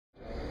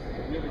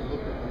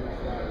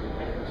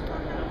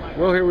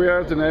Well, here we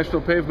are at the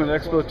National Pavement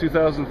Expo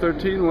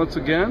 2013 once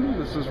again.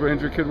 This is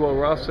Ranger Kidwell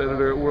Ross,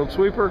 editor at World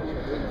Sweeper.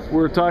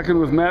 We're talking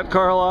with Matt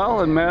Carlisle,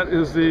 and Matt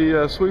is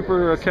the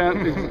sweeper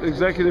account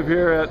executive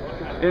here at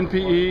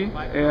NPE,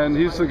 and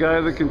he's the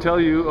guy that can tell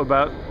you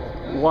about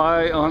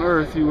why on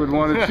earth you would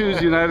want to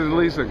choose United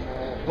Leasing.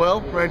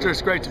 Well, Ranger,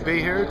 it's great to be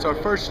here. It's our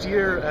first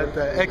year at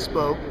the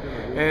Expo,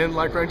 and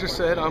like Ranger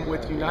said, I'm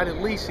with United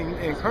Leasing,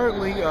 and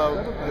currently,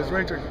 as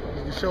Ranger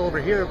can show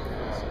over here,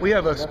 we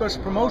have a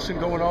special promotion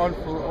going on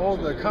for all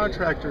the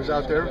contractors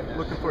out there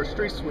looking for a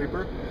street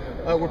sweeper.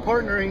 We're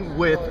partnering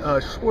with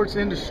Schwartz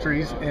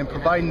Industries and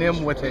providing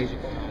them with a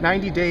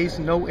 90 days,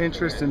 no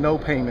interest and no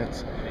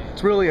payments.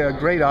 It's really a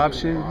great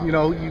option. You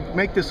know, you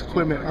make this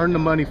equipment earn the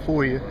money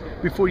for you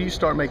before you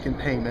start making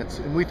payments.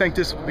 And we think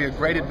this would be a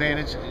great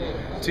advantage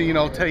to, you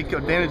know, take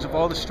advantage of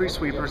all the street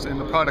sweepers and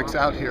the products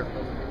out here.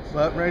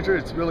 But Ranger,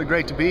 it's really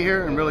great to be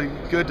here and really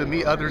good to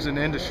meet others in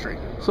the industry.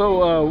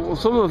 So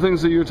some of the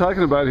things that you're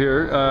talking about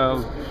here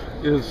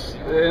is,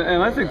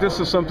 and I think this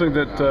is something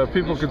that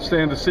people could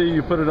stand to see.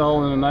 You put it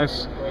all in a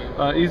nice,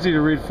 easy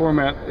to read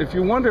format. If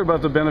you wonder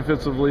about the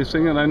benefits of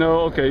leasing, and I know,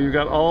 okay, you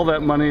got all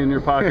that money in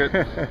your pocket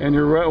and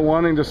you're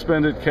wanting to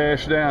spend it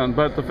cash down,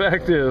 but the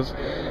fact is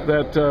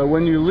that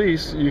when you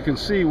lease, you can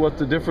see what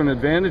the different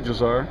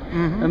advantages are,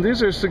 and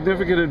these are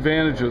significant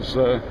advantages.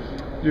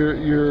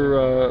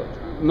 You're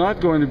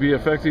not going to be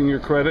affecting your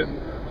credit.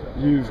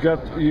 You've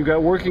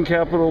got working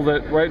capital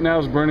that right now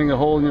is burning a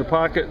hole in your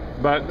pocket,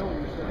 but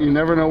you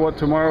never know what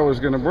tomorrow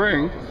is going to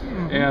bring.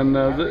 And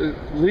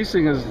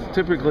leasing is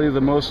typically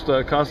the most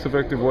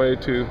cost-effective way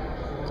to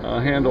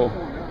handle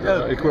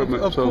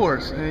equipment. Of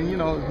course, and you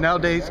know,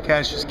 nowadays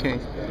cash is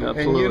king.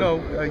 Absolutely. And you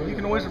know, you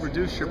can always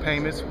reduce your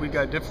payments. We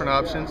got different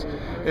options.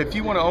 If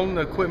you want to own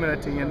the equipment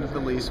at the end of the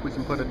lease, we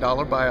can put a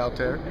dollar buyout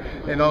there,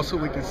 and also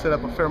we can set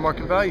up a fair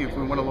market value if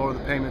we want to lower the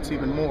payments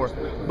even more.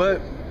 But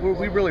what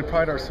we really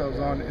pride ourselves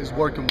on is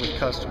working with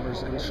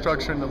customers and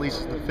structuring the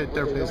leases to fit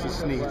their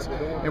business needs.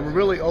 And we're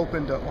really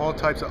open to all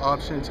types of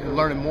options and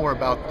learning more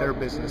about their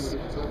business.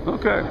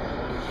 Okay.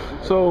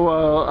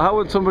 So how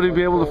would somebody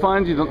be able to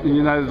find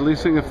United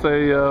Leasing if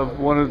they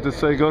wanted to,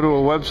 say, go to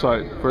a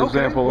website, for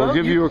example, or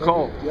give you a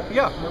call?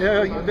 Yeah,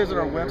 you can visit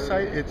our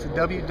website. It's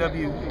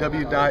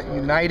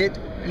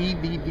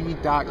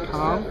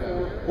www.unitedebb.com,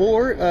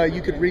 or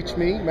you could reach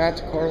me,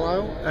 Matt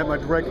Carlisle, at my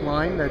direct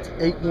line. That's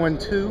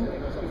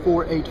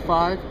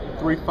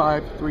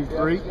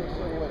 812-485-3533.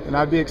 And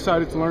I'd be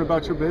excited to learn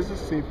about your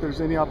business, see if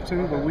there's any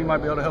opportunity where we might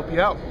be able to help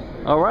you out.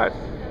 All right.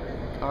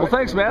 Well,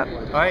 thanks, Matt.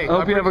 I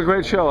hope you have a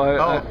great show.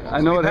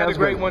 I know it has been. We've had a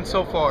great one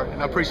so far,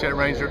 and I appreciate it,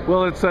 Ranger.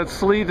 Well, it's that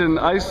sleet and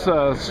ice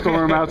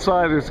storm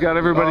outside. It's got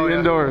everybody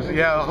indoors.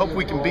 Yeah, I hope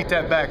we can beat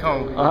that back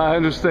home. I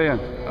understand.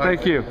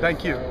 Thank you.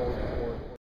 Thank you.